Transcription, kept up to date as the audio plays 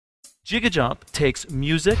JiggaJump takes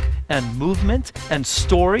music and movement and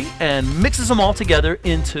story and mixes them all together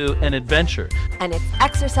into an adventure. And it's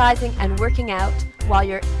exercising and working out while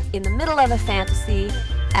you're in the middle of a fantasy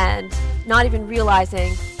and not even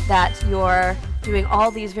realizing that you're doing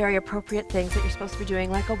all these very appropriate things that you're supposed to be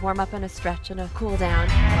doing, like a warm-up and a stretch and a cool down.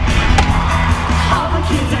 All the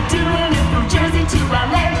kids are doing it from Jersey to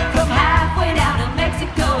LA, from halfway down to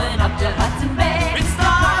Mexico and up to Hudson Bay. It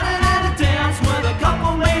started in a dance where the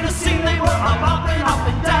couple made a scene. They were bopping up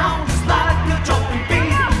and down just like a jumping bee.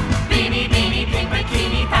 Beanie, beanie, pink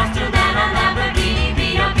bikini, faster than a Lamborghini.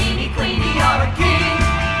 Be a beanie queen, you're a king.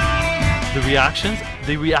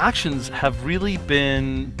 The reactions have really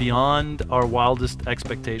been beyond our wildest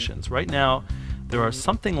expectations. Right now, there are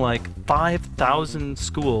something like 5,000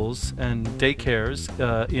 schools and daycares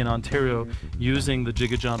in Ontario using the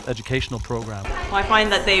JiggaJump educational program. Well, I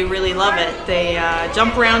find that they really love it. They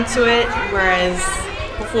jump around to it, whereas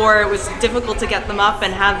before it was difficult to get them up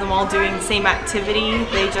and have them all doing the same activity.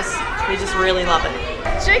 They just really love it.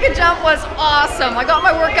 JiggaJump was awesome. I got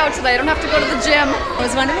my workout today. I don't have to go to the gym. It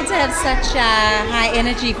was wonderful to have such high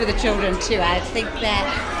energy for the children too. I think that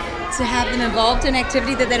to have them involved in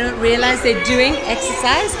activity that they don't realize they're doing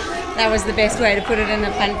exercise, that was the best way to put it in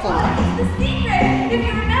a fun form. The secret, if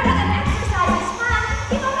you remember that exercise is fun,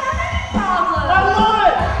 you don't have any problems. I love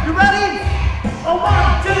it! You ready? A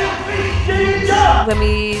 1, 2, 3, JiggaJump! When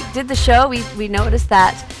we did the show, we noticed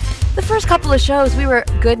that the first couple of shows we were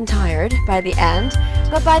good and tired by the end,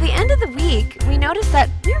 but by the end of the week we noticed that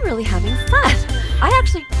we were really having fun. I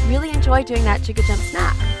actually really enjoy doing that JiggaJump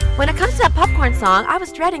snack. When it comes to that popcorn song, I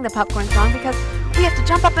was dreading the popcorn song because we have to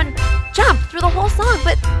jump up and jump through the whole song,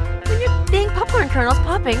 but when you're being popcorn kernels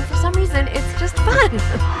popping, for some reason it's just fun. It's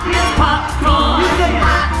popcorn,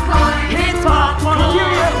 it's popcorn,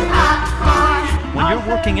 popcorn. When you're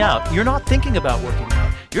working out, you're not thinking about working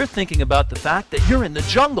out. You're thinking about the fact that you're in the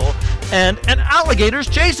jungle and an alligator's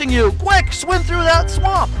chasing you. Quick, swim through that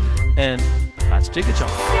swamp. And that's JiggaJump.